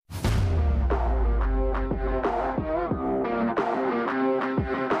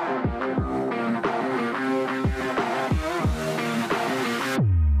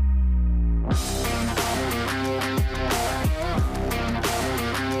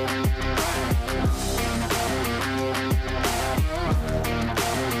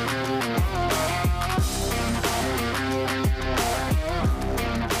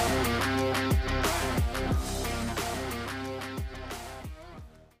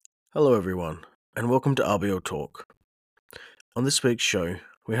Hello, everyone, and welcome to RBO Talk. On this week's show,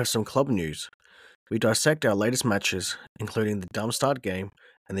 we have some club news. We dissect our latest matches, including the Darmstadt game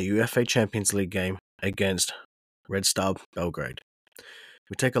and the UEFA Champions League game against Red Star Belgrade.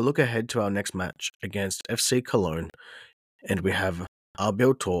 We take a look ahead to our next match against FC Cologne, and we have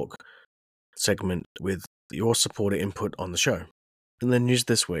RBO Talk segment with your supporter input on the show. In the news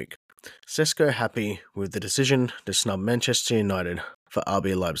this week, Sesko happy with the decision to snub Manchester United for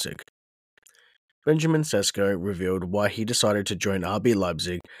RB Leipzig. Benjamin Sesko revealed why he decided to join RB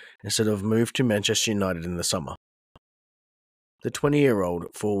Leipzig instead of move to Manchester United in the summer. The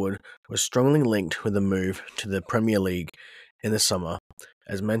 20-year-old forward was strongly linked with a move to the Premier League in the summer,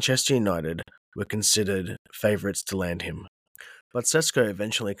 as Manchester United were considered favourites to land him. But Sesko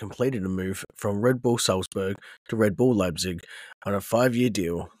eventually completed a move from Red Bull Salzburg to Red Bull Leipzig on a 5-year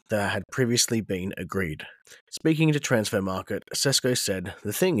deal that had previously been agreed. Speaking to Transfer Market, Sesko said,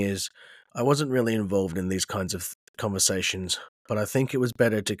 "The thing is, I wasn't really involved in these kinds of conversations, but I think it was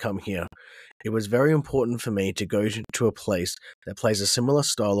better to come here. It was very important for me to go to a place that plays a similar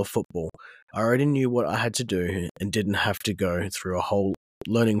style of football. I already knew what I had to do and didn't have to go through a whole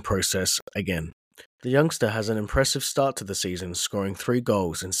learning process again." The youngster has an impressive start to the season, scoring 3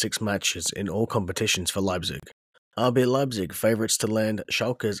 goals in 6 matches in all competitions for Leipzig. RB Leipzig favourites to land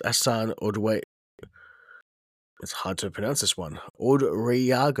Schalke's Asan Odwe. It's hard to pronounce this one.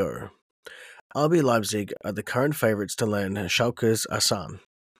 Odriago. RB Leipzig are the current favourites to land Schalke's Asan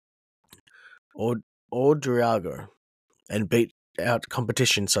Odriago and beat out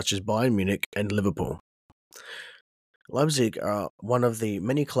competition such as Bayern Munich and Liverpool. Leipzig are one of the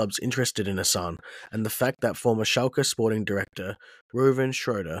many clubs interested in Asan, and the fact that former Schalke sporting director Ruven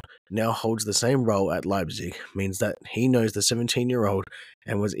Schroeder now holds the same role at Leipzig means that he knows the 17-year-old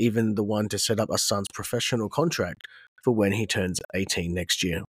and was even the one to set up Asan's professional contract for when he turns 18 next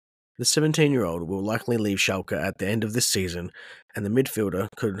year. The 17-year-old will likely leave Schalke at the end of this season, and the midfielder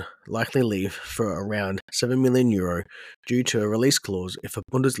could likely leave for around €7 million due to a release clause if a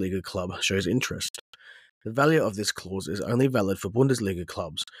Bundesliga club shows interest. The value of this clause is only valid for Bundesliga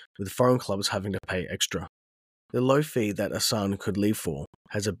clubs, with foreign clubs having to pay extra. The low fee that Asan could leave for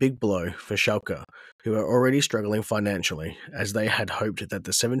has a big blow for Schalke, who are already struggling financially, as they had hoped that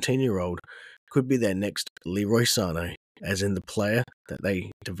the 17-year-old could be their next Leroy Sané, as in the player that they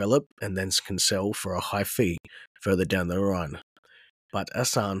develop and then can sell for a high fee further down the line. But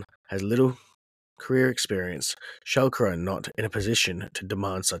Asan has little career experience. Schalke are not in a position to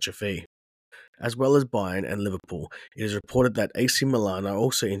demand such a fee. As well as Bayern and Liverpool, it is reported that AC Milan are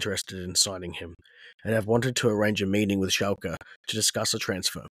also interested in signing him, and have wanted to arrange a meeting with Schalke to discuss a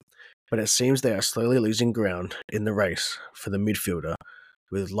transfer. But it seems they are slowly losing ground in the race for the midfielder,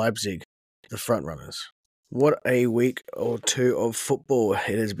 with Leipzig the frontrunners. What a week or two of football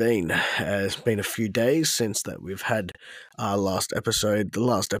it has been. It's been a few days since that we've had our last episode. The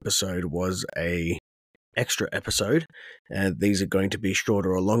last episode was a extra episode, and these are going to be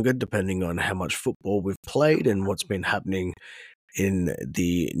shorter or longer depending on how much football we've played and what's been happening in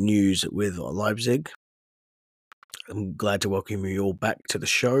the news with Leipzig. I'm glad to welcome you all back to the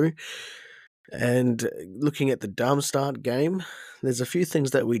show. And looking at the Darmstadt game, there's a few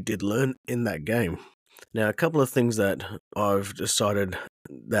things that we did learn in that game. Now, a couple of things that I've decided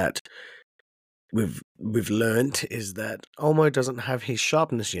that we've learned is that Olmo doesn't have his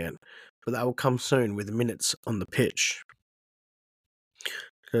sharpness yet, but that will come soon with minutes on the pitch.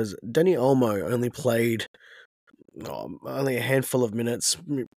 Because Dani Olmo only played only a handful of minutes,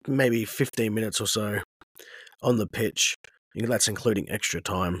 maybe 15 minutes or so, on the pitch. That's including extra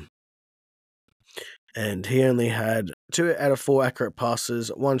time. And he only had 2 out of 4 accurate passes,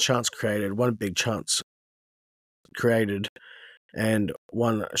 1 chance created, 1 big chance created, and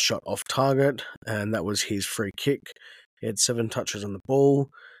 1 shot off target, and that was his free kick. He had 7 touches on the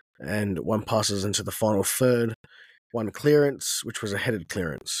ball, and 1 passes into the final third, 1 clearance, which was a headed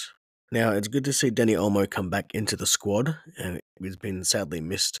clearance. Now, it's good to see Dani Olmo come back into the squad, and he's been sadly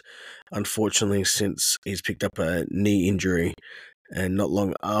missed, unfortunately, since he's picked up a knee injury, and not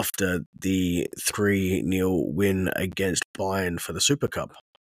long after the 3-0 win against Bayern for the Super Cup.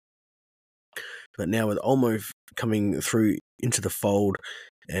 But now with Olmo coming through into the fold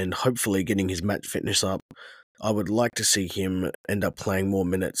and hopefully getting his match fitness up, I would like to see him end up playing more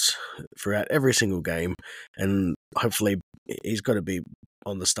minutes throughout every single game, and hopefully he's got to be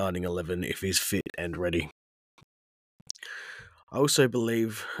on the starting 11 if he's fit and ready. I also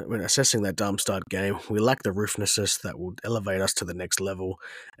believe when assessing that Darmstadt game, we lack the ruthlessness that will elevate us to the next level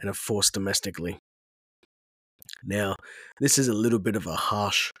and a force domestically. Now, this is a little bit of a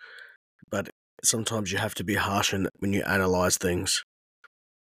harsh, but sometimes you have to be harsh when you analyse things.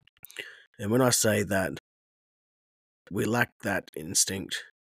 And when I say that we lack that instinct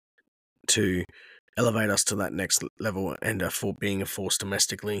to elevate us to that next level and for being a force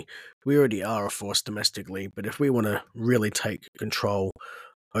domestically, we already are a force domestically, but if we want to really take control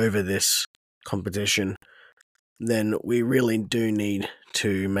over this competition, then we really do need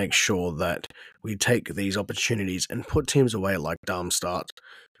to make sure that we take these opportunities and put teams away like Darmstadt,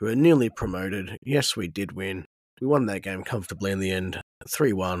 who are nearly promoted. Yes, we did win. We won that game comfortably in the end,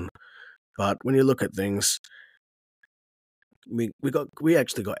 3-1. But when you look at things, we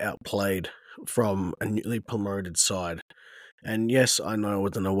actually got outplayed from a newly promoted side. And yes, I know it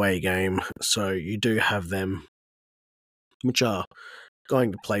was an away game, so you do have them, which are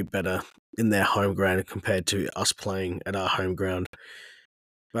going to play better in their home ground compared to us playing at our home ground.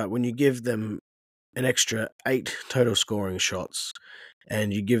 But when you give them an extra 8 total scoring shots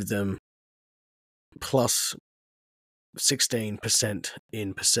and you give them plus 16%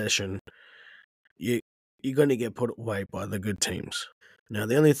 in possession, you're going to get put away by the good teams. Now,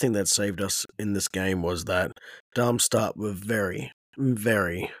 the only thing that saved us in this game was that Darmstadt were very,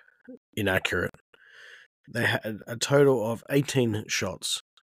 very inaccurate. They had a total of 18 shots.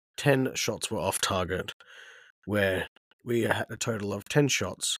 10 shots were off target, where we had a total of 10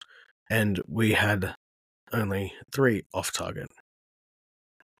 shots, and we had only 3 off target.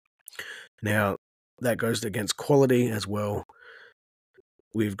 Now, that goes against quality as well.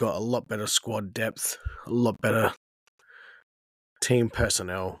 We've got a lot better squad depth, a lot better team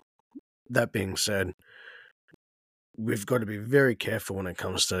personnel. That being said, we've got to be very careful when it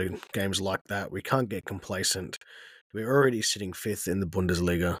comes to games like that. We can't get complacent. We're already sitting 5th in the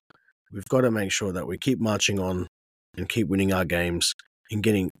Bundesliga. We've got to make sure that we keep marching on and keep winning our games and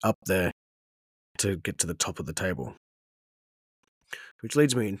getting up there to get to the top of the table. Which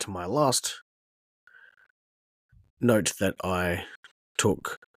leads me into my last note that I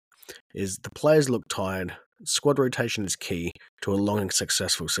took, is the players look tired. Squad rotation is key to a long and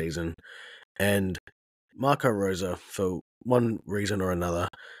successful season. And Marco Rosa, for one reason or another,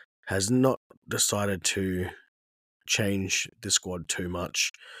 has not decided to change the squad too much.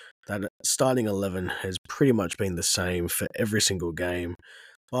 That starting 11 has pretty much been the same for every single game,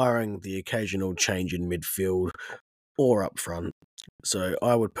 barring the occasional change in midfield or up front. So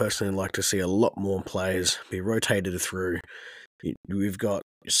I would personally like to see a lot more players be rotated through. We've got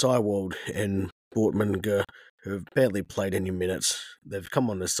Seiwald and Bortmanger, who have barely played any minutes. They've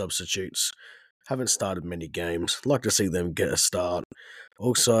come on as substitutes, haven't started many games. Like to see them get a start.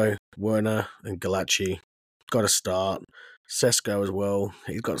 Also, Werner and Galacci got a start. Sesko as well.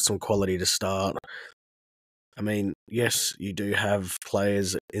 He's got some quality to start. I mean, yes, you do have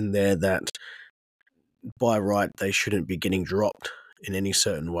players in there that, by right, they shouldn't be getting dropped in any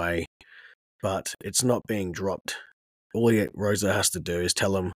certain way, but it's not being dropped. All Rosa has to do is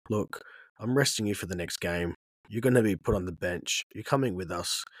tell him, look, I'm resting you for the next game. You're going to be put on the bench. You're coming with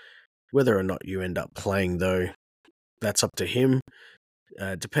us. Whether or not you end up playing, though, that's up to him.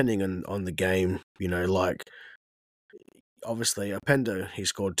 Depending on the game, like, obviously, Openda, he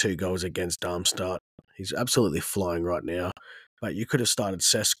scored 2 goals against Darmstadt. He's absolutely flying right now. But you could have started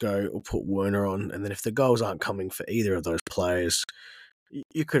Sesko or put Werner on, and then if the goals aren't coming for either of those players,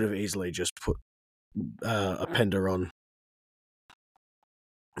 you could have easily just put Openda on,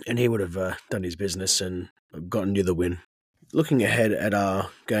 and he would have done his business and gotten you the win. Looking ahead at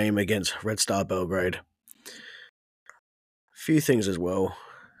our game against Red Star Belgrade, few things as well.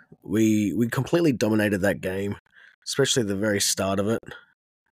 We completely dominated that game, especially the very start of it.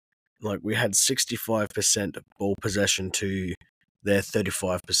 Like, we had 65% ball possession to their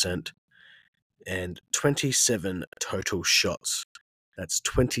 35%, and 27 total shots. That's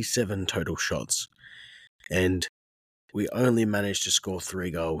 27 total shots. And we only managed to score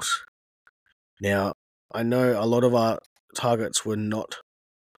 3 goals. Now, I know a lot of our targets were not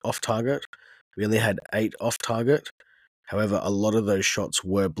off target. We only had 8 off target. However, a lot of those shots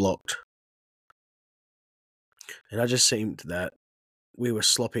were blocked. And I just seemed that we were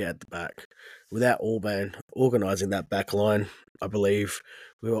sloppy at the back. Without Orban organising that back line, I believe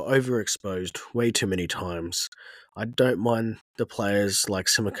we were overexposed way too many times. I don't mind the players like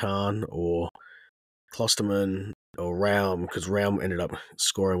Simakan or Klosterman or Raum, because Raum ended up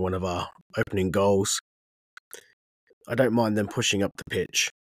scoring one of our opening goals. I don't mind them pushing up the pitch.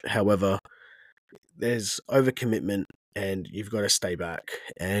 However, there's overcommitment and you've got to stay back.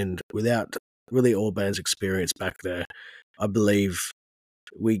 And without really Orban's experience back there, I believe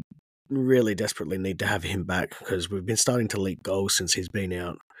we really desperately need to have him back, because we've been starting to leak goals since he's been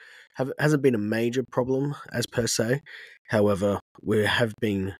out. Hasn't been a major problem as per se. However, we have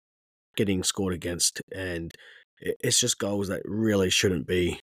been getting scored against, and it's just goals that really shouldn't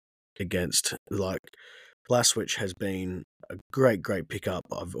be against. Like, Blaswich has been a great pickup.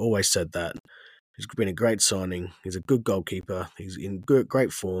 I've always said that. He's been a great signing. He's a good goalkeeper. He's in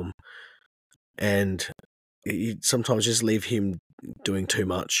great form. And you sometimes just leave him doing too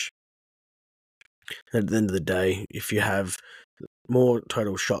much. At the end of the day, if you have more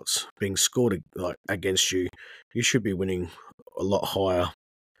total shots being scored against you, you should be winning a lot higher.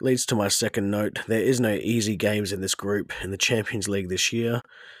 Leads to my second note. There is no easy games in this group in the Champions League this year.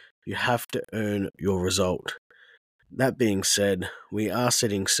 You have to earn your result. That being said, we are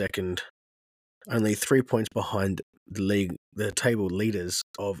sitting second, only 3 points behind the table leaders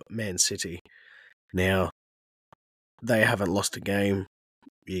of Man City. Now, they haven't lost a game.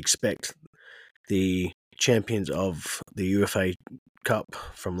 You expect the champions of the UEFA Cup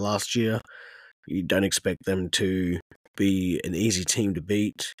from last year. You don't expect them to be an easy team to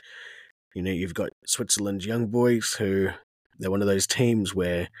beat. You know, you've got Switzerland's young boys who they're one of those teams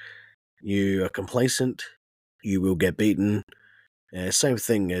where you are complacent, you will get beaten. Same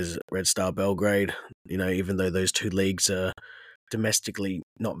thing as Red Star Belgrade. You know, even though those two leagues are domestically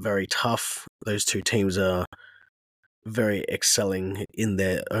not very tough, those two teams are very excelling in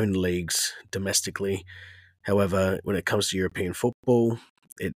their own leagues domestically. However, when it comes to European football,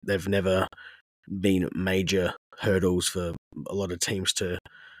 they've never been major hurdles for a lot of teams to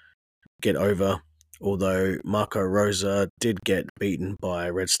get over. Although Marco Rosa did get beaten by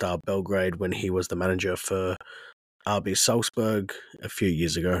Red Star Belgrade when he was the manager for RB Salzburg a few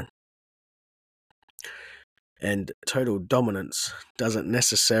years ago. And total dominance doesn't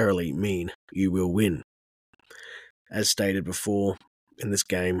necessarily mean you will win. As stated before, in this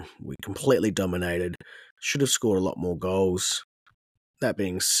game, we completely dominated, should have scored a lot more goals. That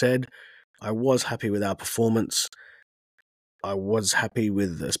being said, I was happy with our performance. I was happy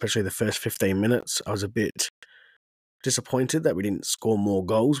with especially the first 15 minutes. I was a bit disappointed that we didn't score more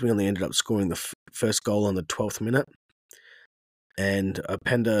goals. We only ended up scoring the first goal on the 12th minute. And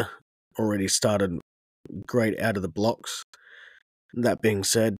Openda already started great out of the blocks. That being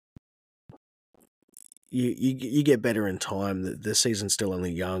said, you get better in time. The season's still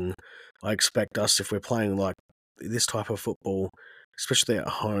only young. I expect us, if we're playing like this type of football, especially at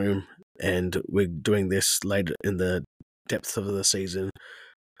home, and we're doing this later in the depth of the season,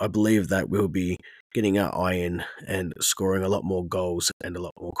 I believe that we'll be getting our eye in and scoring a lot more goals and a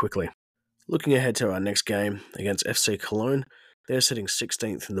lot more quickly. Looking ahead to our next game against FC Cologne, they're sitting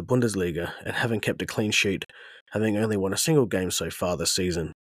 16th in the Bundesliga and haven't kept a clean sheet, having only won a single game so far this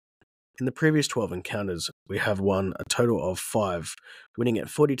season. In the previous 12 encounters, we have won a total of 5, winning at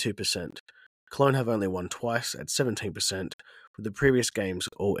 42%. Cologne have only won twice at 17%, with the previous games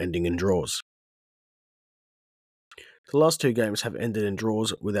all ending in draws. The last 2 games have ended in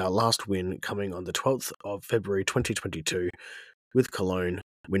draws, with our last win coming on the 12th of February 2022, with Cologne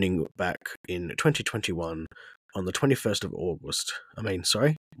winning back in 2021 on the 21st of August.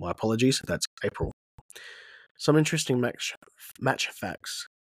 My apologies, that's April. Some interesting match facts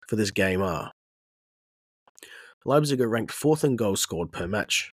for this game are: Leipzig are ranked 4th in goals scored per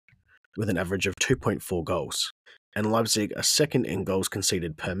match, with an average of 2.4 goals, and Leipzig are 2nd in goals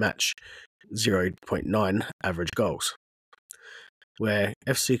conceded per match, 0.9 average goals, where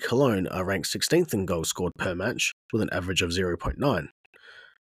FC Cologne are ranked 16th in goals scored per match, with an average of 0.9.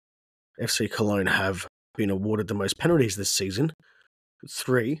 FC Cologne have been awarded the most penalties this season,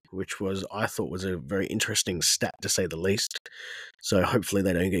 3, which I thought was a very interesting stat to say the least. So hopefully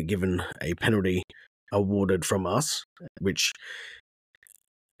they don't get given a penalty awarded from us, which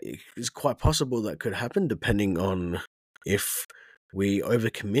is quite possible that could happen depending on if we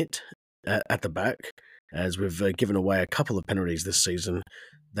overcommit at the back, as we've given away a couple of penalties this season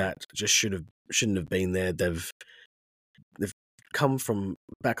that just shouldn't have been there. They've come from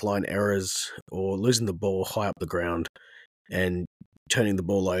backline errors or losing the ball high up the ground and turning the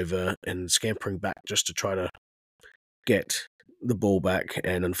ball over and scampering back just to try to get the ball back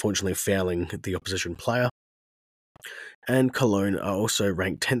and unfortunately fouling the opposition player. And Cologne are also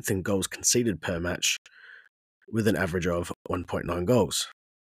ranked 10th in goals conceded per match with an average of 1.9 goals.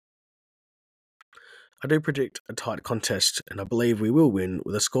 I do predict a tight contest, and I believe we will win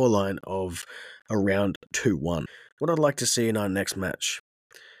with a scoreline of around 2-1. What I'd like to see in our next match?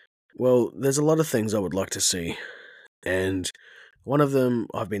 Well, there's a lot of things I would like to see, and one of them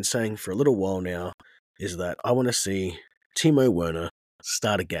I've been saying for a little while now is that I want to see Timo Werner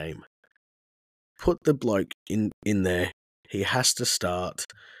start a game. Put the bloke in there. He has to start.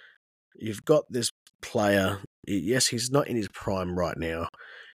 You've got this player. Yes, he's not in his prime right now.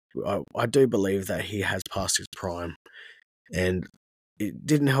 I do believe that he has passed his prime, and it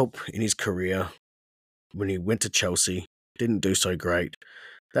didn't help in his career when he went to Chelsea. Didn't do so great.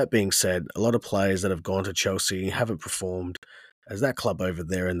 That being said, a lot of players that have gone to Chelsea haven't performed, as that club over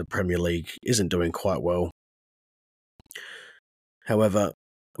there in the Premier League isn't doing quite well. However,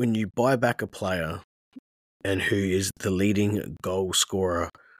 when you buy back a player and who is the leading goal scorer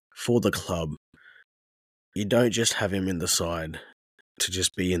for the club, you don't just have him in the side to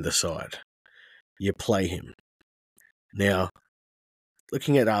just be in the side. You play him. Now,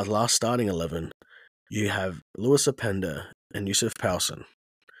 looking at our last starting 11, you have Lewis Openda and Yusuf Poulsen.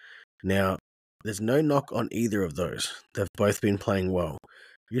 Now, there's no knock on either of those. They've both been playing well.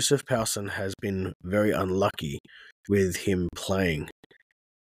 Yusuf Poulsen has been very unlucky with him playing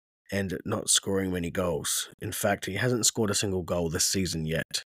and not scoring many goals. In fact, he hasn't scored a single goal this season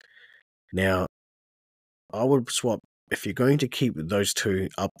yet. Now, I would swap, if you're going to keep those two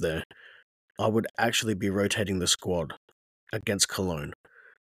up there, I would actually be rotating the squad against Cologne.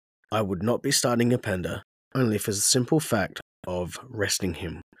 I would not be starting Openda, only for the simple fact of resting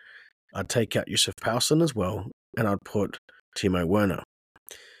him. I'd take out Yusuf Poulsen as well, and I'd put Timo Werner.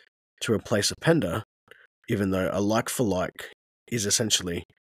 To replace Openda, even though a like for like is essentially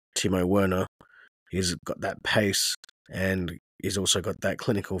Timo Werner, he's got that pace and he's also got that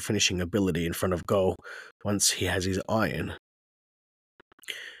clinical finishing ability in front of goal once he has his eye in.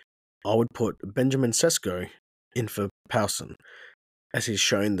 I would put Benjamin Sesko in for Poulsen, as he's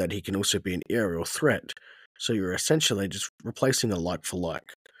shown that he can also be an aerial threat, so you're essentially just replacing a like for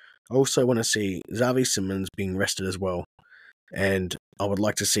like. I also want to see Xavi Simons being rested as well, and I would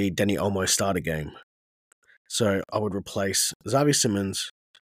like to see Danny Olmo start a game. So I would replace Xavi Simons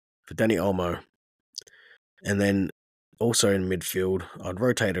for Danny Olmo, and then also in midfield, I'd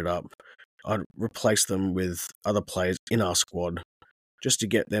rotate it up. I'd replace them with other players in our squad just to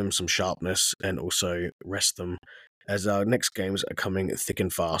get them some sharpness and also rest them, as our next games are coming thick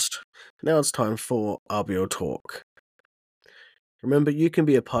and fast. Now it's time for RBO Talk. Remember, you can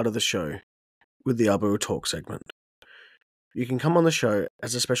be a part of the show with the RBO Talk segment. You can come on the show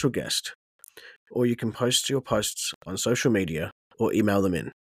as a special guest, or you can post your posts on social media or email them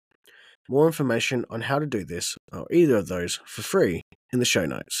in. More information on how to do this, or either of those, for free in the show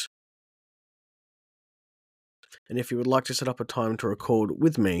notes. And if you would like to set up a time to record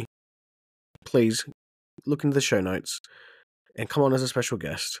with me, please look into the show notes and come on as a special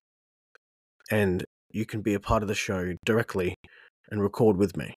guest. And you can be a part of the show directly and record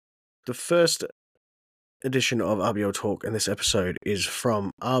with me. The first edition of RBO Talk in this episode is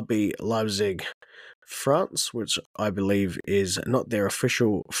from RB Leipzig, France, which I believe is not their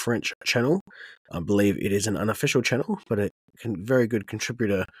official French channel. I believe it is an unofficial channel, but a very good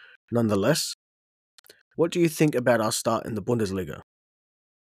contributor nonetheless. What do you think about our start in the Bundesliga?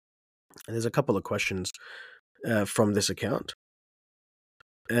 And there's a couple of questions from this account.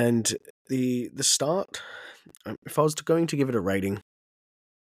 And the start, if I was going to give it a rating,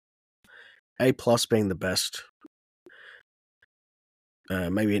 A+ being the best,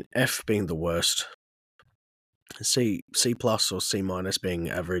 maybe an F being the worst, C+ or C- being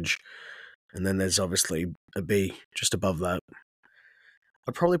average, and then there's obviously a B just above that.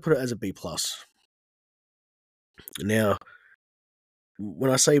 I'd probably put it as a B+. Now,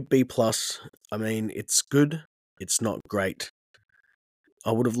 when I say B+, I mean it's good, it's not great.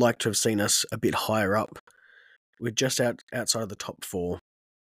 I would have liked to have seen us a bit higher up. We're just outside of the top 4.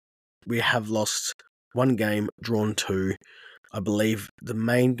 We have lost 1 game, drawn 2. I believe the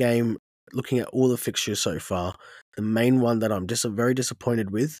main game, looking at all the fixtures so far, the main one that I'm very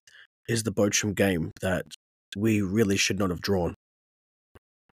disappointed with is the Bochum game that we really should not have drawn.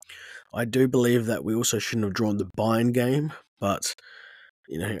 I do believe that we also shouldn't have drawn the Bayern game, but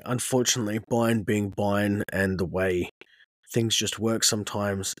unfortunately, Bayern being Bayern and the way things just work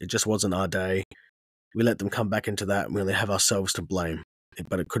sometimes, it just wasn't our day. We let them come back into that and we only have ourselves to blame.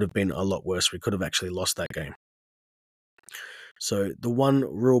 But it could have been a lot worse. We could have actually lost that game. So the one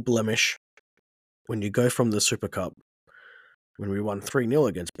real blemish, when you go from the Super Cup, when we won 3-0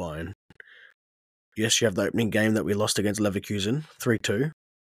 against Bayern, yes, you have the opening game that we lost against Leverkusen, 3-2.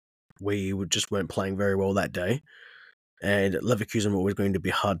 We just weren't playing very well that day. And Leverkusen were always going to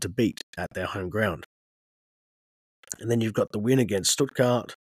be hard to beat at their home ground. And then you've got the win against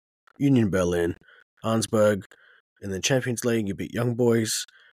Stuttgart, Union Berlin, Arnsberg. In the Champions League, you beat Young Boys.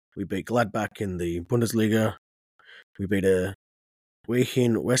 We beat Gladbach in the Bundesliga. We beat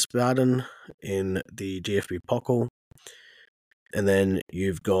Wien Wiesbaden in the DFB Pokal. And then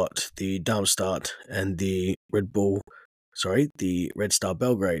you've got the Darmstadt and the Red Star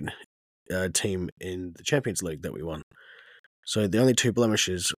Belgrade team in the Champions League that we won. So the only 2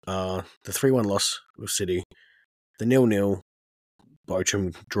 blemishes are the 3-1 loss with City, the 0-0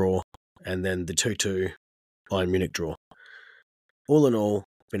 Bochum draw, and then the 2-2 Bayern Munich draw. All in all,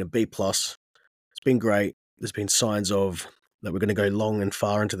 been a B+. It's been great. There's been signs of that we're going to go long and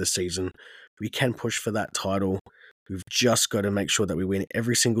far into the season. We can push for that title. We've just got to make sure that we win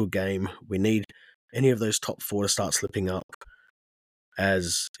every single game. We need any of those top 4 to start slipping up,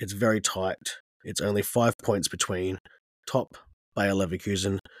 as it's very tight. It's only 5 points between top Bayer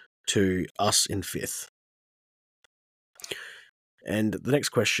Leverkusen to us in 5th. And the next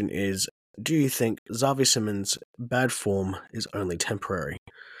question is, do you think Xavi Simons' bad form is only temporary?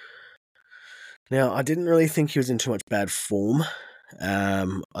 Now, I didn't really think he was in too much bad form.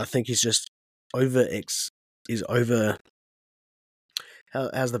 I think he's just how's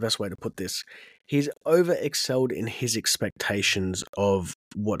the best way to put this? He's over excelled in his expectations of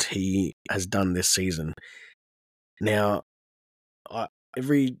what he has done this season. Now,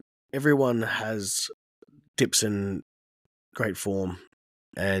 everyone has dips in great form,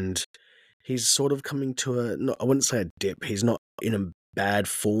 and he's sort of coming to I wouldn't say a dip. He's not in a bad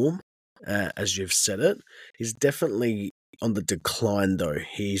form, as you've said it. He's definitely on the decline, though.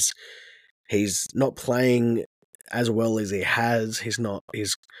 He's not playing as well as he has. He's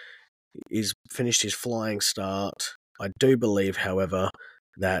finished his flying start. I do believe, however,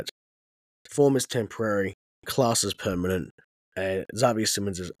 that form is temporary, class is permanent, and Xavier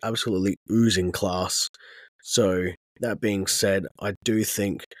Simons is absolutely oozing class. So, that being said, I do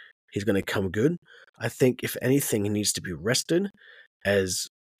think he's going to come good. I think, if anything, he needs to be rested, as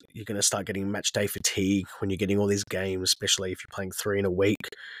you're going to start getting match day fatigue when you're getting all these games, especially if you're playing 3 in a week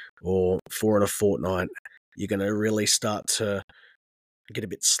or 4 in a fortnight. You're going to really start to get a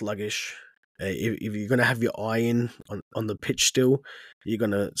bit sluggish. If you're going to have your eye in on the pitch still, you're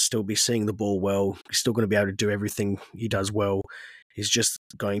going to still be seeing the ball well. You're still going to be able to do everything he does well. He's just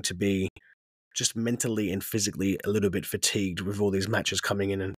going to be just mentally and physically a little bit fatigued with all these matches coming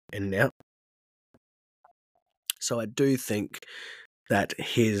in and out. So I do think that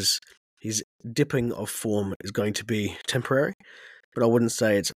his dipping of form is going to be temporary, but I wouldn't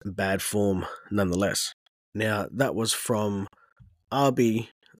say it's bad form nonetheless. Now, that was from RB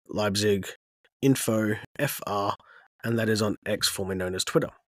Leipzig Info FR, and that is on X, formerly known as Twitter.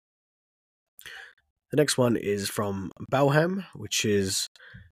 The next one is from Balham, which is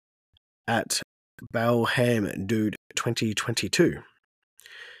at Balham Dude 2022.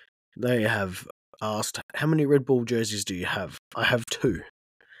 They have asked, how many Red Bull jerseys do you have? I have 2.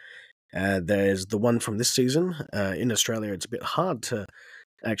 There's the one from this season. In Australia, it's a bit hard to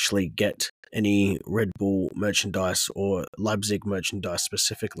actually get any Red Bull merchandise or Leipzig merchandise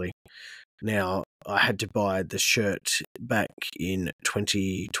specifically. Now, I had to buy the shirt back in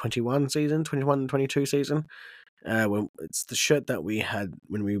 2021 season, 21-22 season. It's the shirt that we had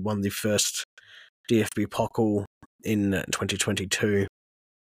when we won the first DFB Pokal in 2022.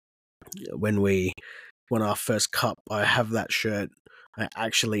 When we won our first cup, I have that shirt. I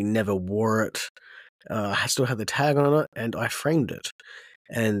actually never wore it. I still had the tag on it, and I framed it.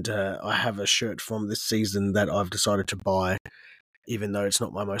 And I have a shirt from this season that I've decided to buy, even though it's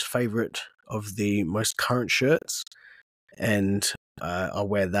not my most favourite of the most current shirts. And I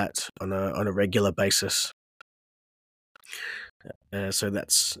wear that on a regular basis. So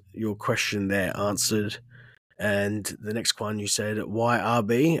that's your question there answered. And the next one, you said, why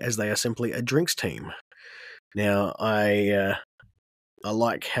RB, as they are simply a drinks team? Now, I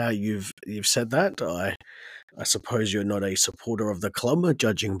like how you've said that. I suppose you're not a supporter of the club,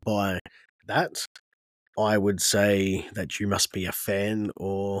 judging by that. I would say that you must be a fan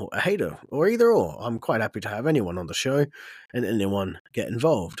or a hater, or either or. I'm quite happy to have anyone on the show and anyone get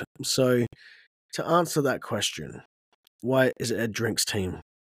involved. So, to answer that question, why is it a drinks team?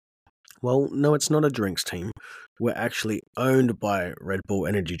 Well, no, it's not a drinks team. We're actually owned by Red Bull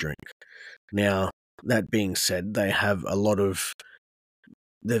Energy Drink. Now, that being said,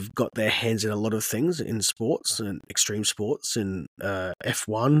 they've got their hands in a lot of things in sports and extreme sports, in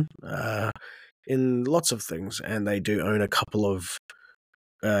F1, in lots of things, and they do own a couple of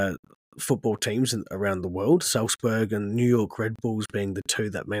football teams around the world, Salzburg and New York Red Bulls being the 2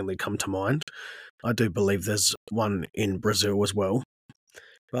 that mainly come to mind. I do believe there's one in Brazil as well.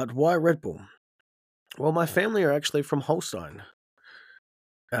 But why Red Bull? Well, my family are actually from Holstein.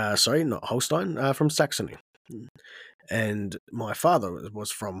 Sorry, not Holstein, from Saxony. And my father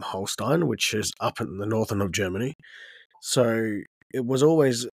was from Holstein, which is up in the northern of Germany. So it was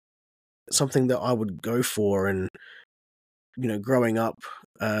always something that I would go for. And, growing up,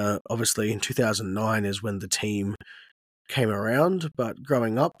 obviously in 2009 is when the team came around. But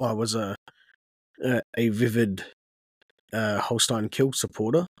growing up, I was a vivid Holstein Kiel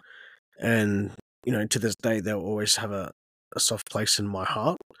supporter. And, to this day, they'll always have a soft place in my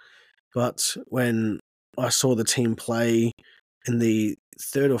heart. But when I saw the team play in the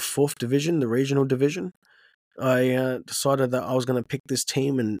third or fourth division, the regional division, I decided that I was going to pick this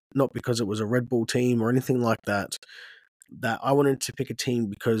team, and not because it was a Red Bull team or anything like that. That I wanted to pick a team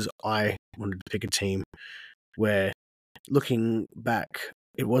because I wanted to pick a team where, looking back,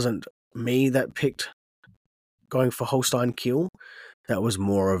 it wasn't me that picked going for Holstein Kiel. That was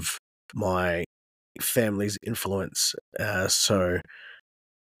more of my family's influence. So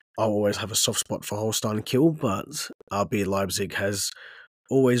I'll always have a soft spot for Holstein Kiel, but RB Leipzig has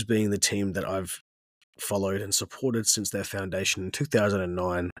always been the team that I've followed and supported since their foundation in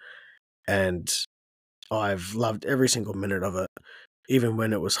 2009, and I've loved every single minute of it, even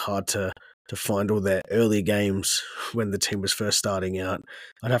when it was hard to find all their early games when the team was first starting out.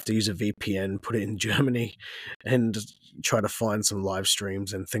 I'd have to use a VPN, put it in Germany, and try to find some live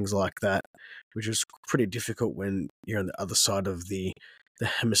streams and things like that, which was pretty difficult when you're on the other side of the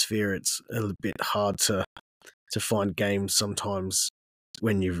hemisphere. It's a little bit hard to find games sometimes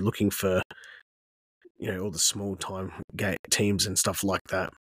when you're looking for, all the small time teams and stuff like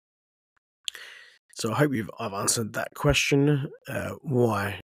that. So I hope I've answered that question.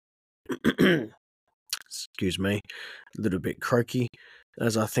 Why? Excuse me, a little bit croaky,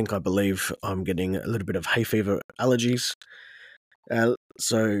 as I believe I'm getting a little bit of hay fever allergies.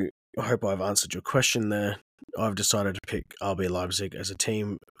 So I hope I've answered your question there. I've decided to pick RB Leipzig as a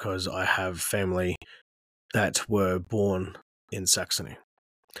team because I have family that were born in Saxony.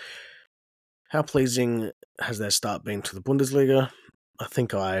 How pleasing has their start been to the Bundesliga? I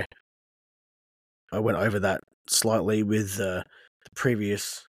think I went over that slightly with the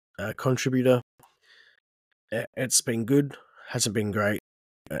previous contributor. It's been good, hasn't been great.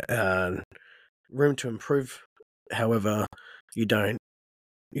 Room to improve. However, you've got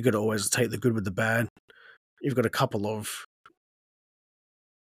to always take the good with the bad. You've got a couple of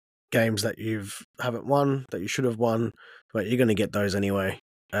games that you haven't won, that you should have won, but you're going to get those anyway.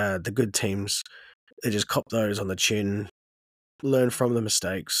 The good teams, they just cop those on the chin, learn from the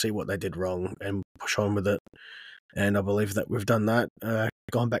mistakes, see what they did wrong, and push on with it. And I believe that we've done that,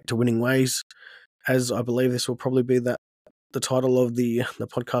 gone back to winning ways, as I believe this will probably be the title of the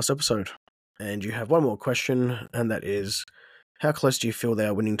podcast episode. And you have one more question, and that is, how close do you feel they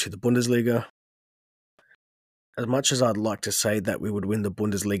are winning to the Bundesliga? As much as I'd like to say that we would win the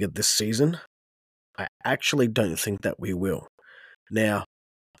Bundesliga this season, I actually don't think that we will. Now,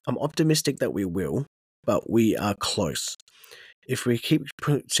 I'm optimistic that we will, but we are close. If we keep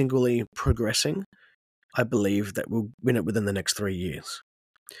singly progressing, I believe that we'll win it within the next 3 years.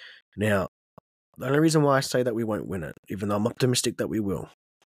 Now, the only reason why I say that we won't win it, even though I'm optimistic that we will,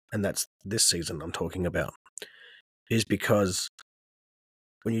 and that's this season I'm talking about, is because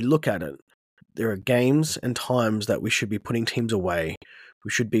when you look at it, there are games and times that we should be putting teams away.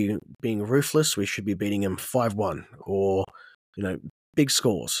 We should be being ruthless. We should be beating them 5-1 or, big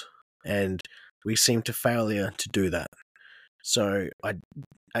scores. And we seem to failure to do that. So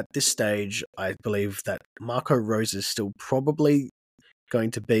at this stage, I believe that Marco Rose is still probably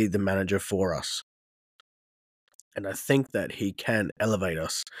going to be the manager for us. And I think that he can elevate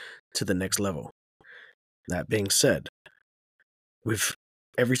us to the next level. That being said,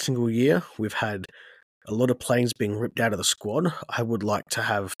 every single year, we've had a lot of players being ripped out of the squad. I would like to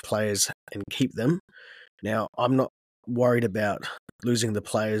have players and keep them. Now, I'm not worried about losing the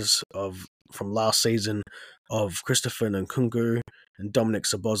players from last season of Christopher Nkunku and Dominic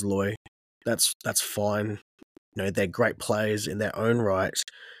Szoboszlai. That's fine. They're great players in their own right.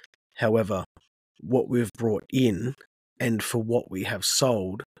 However, what we've brought in and for what we have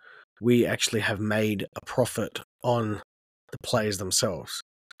sold, we actually have made a profit on the players themselves.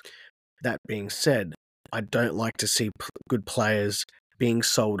 That being said, I don't like to see good players being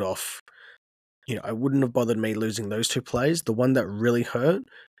sold off. I wouldn't have bothered me losing those two players. The one that really hurt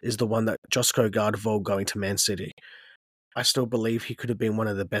is the one that Josko Gardevol going to Man City. I still believe he could have been one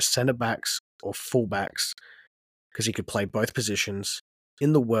of the best centre-backs or full-backs because he could play both positions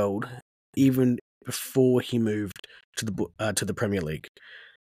in the world, even before he moved to the Premier League.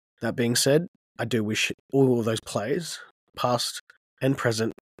 That being said, I do wish all of those players, past and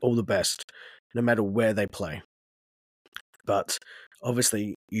present, all the best, no matter where they play. But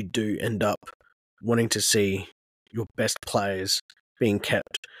obviously, you do end up wanting to see your best players being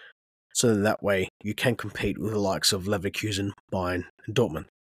kept, so that way you can compete with the likes of Leverkusen, Bayern, and Dortmund.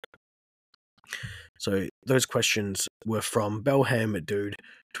 So those questions were from Belham Dude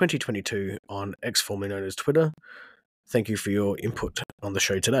 2022 on X, formerly known as Twitter. Thank you for your input on the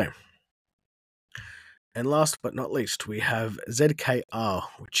show today. And last but not least, we have ZKR,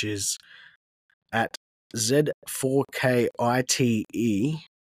 which is at Z4KITE.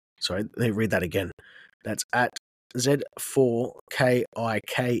 Sorry, let me read that again. That's at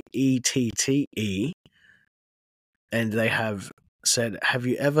Z4KIKETTE, and they have said, have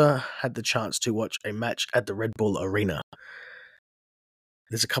you ever had the chance to watch a match at the Red Bull Arena?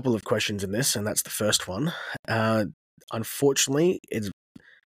 There's a couple of questions in this, and that's the first one. Unfortunately, it's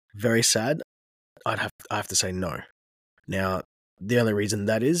very sad. I have to say no. Now, the only reason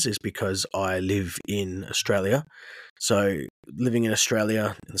that is because I live in Australia. So, living in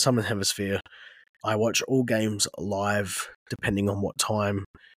Australia, in the Southern Hemisphere, I watch all games live, depending on what time.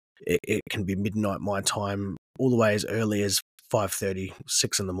 It can be midnight my time, all the way as early as 5:30,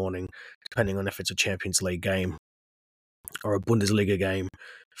 6 in the morning, depending on if it's a Champions League game or a Bundesliga game.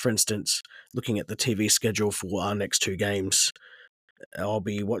 For instance, looking at the TV schedule for our next two games, I'll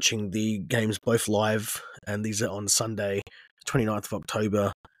be watching the games both live, and these are on Sunday, 29th of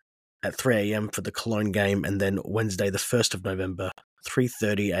October at 3 a.m. for the Cologne game, and then Wednesday, the 1st of November,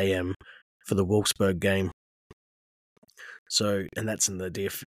 3:30 a.m. for the Wolfsburg game. So, and that's in the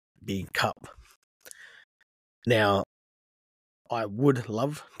DFB Cup. Now, I would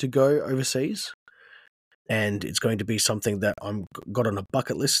love to go overseas, and it's going to be something that I'm got on a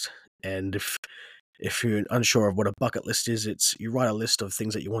bucket list. And if you're unsure of what a bucket list is, it's you write a list of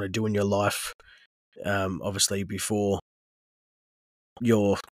things that you want to do in your life, obviously before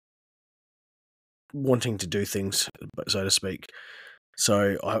you're wanting to do things, so to speak.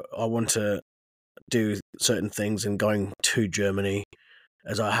 So I want to do certain things, and going to Germany,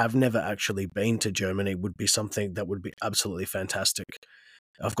 as I have never actually been to Germany, would be something that would be absolutely fantastic.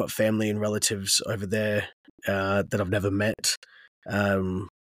 I've got family and relatives over there that I've never met.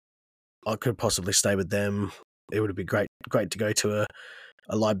 I could possibly stay with them. It would be great to go to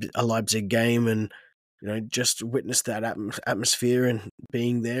a Leipzig game and just witness that atmosphere and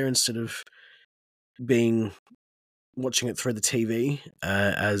being there instead of watching it through the TV.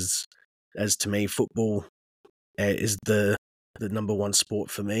 As to me, football is the number one sport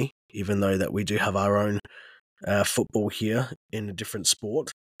for me. Even though that we do have our own football here in a different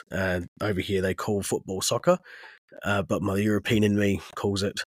sport. Over here they call football soccer, but my European in me calls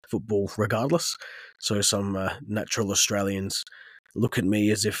it football regardless. So some natural Australians look at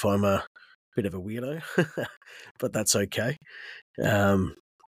me as if I'm a bit of a weirdo, but that's okay.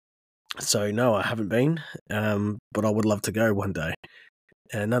 So no, I haven't been, but I would love to go one day.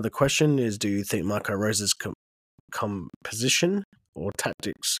 Another question is, do you think Marco Rosa's composition or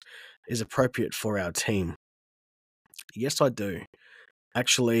tactics is appropriate for our team? Yes, I do.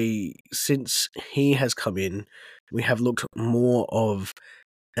 Actually, since he has come in, we have looked more of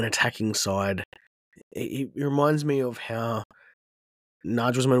an attacking side. It reminds me of how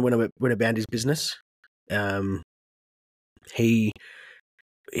Nagelsmann went about his business. He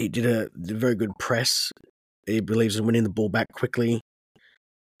did a very good press. He believes in winning the ball back quickly,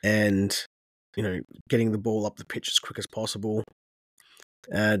 and getting the ball up the pitch as quick as possible.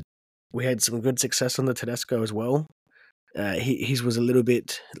 We had some good success on the Tedesco as well. His was a little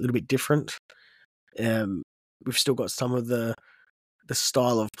bit different. We've still got some of the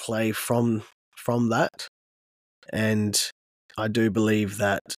style of play from that, and I do believe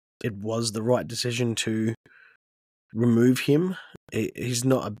that it was the right decision to remove him. He's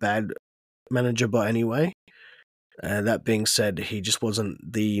not a bad manager by any way. That being said, he just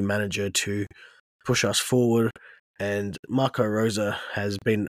wasn't the manager to push us forward, and Marco Rosa has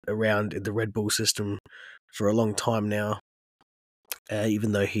been around in the Red Bull system for a long time now,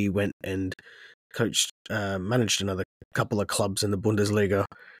 even though he went and managed another couple of clubs in the Bundesliga,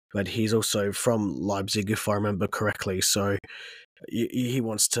 but he's also from Leipzig, if I remember correctly, so he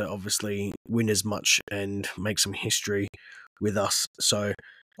wants to obviously win as much and make some history with us. So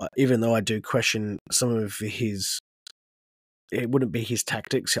even though I do question some of it wouldn't be his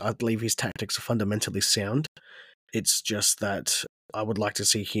tactics. I believe his tactics are fundamentally sound. It's just that I would like to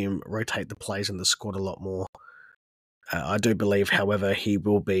see him rotate the players in the squad a lot more. I do believe, however, he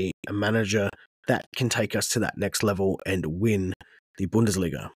will be a manager that can take us to that next level and win the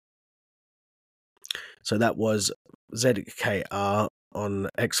Bundesliga. So that was ZKR on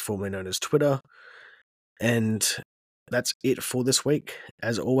X, formerly known as Twitter. And that's it for this week.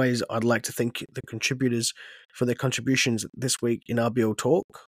 As always, I'd like to thank the contributors for their contributions this week in RBL Talk,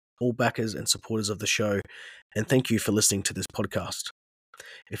 all backers and supporters of the show, and thank you for listening to this podcast.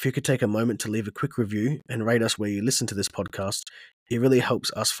 If you could take a moment to leave a quick review and rate us where you listen to this podcast, it really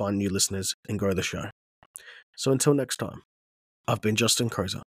helps us find new listeners and grow the show. So until next time, I've been Justin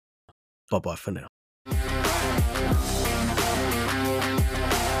Crozer. Bye-bye for now.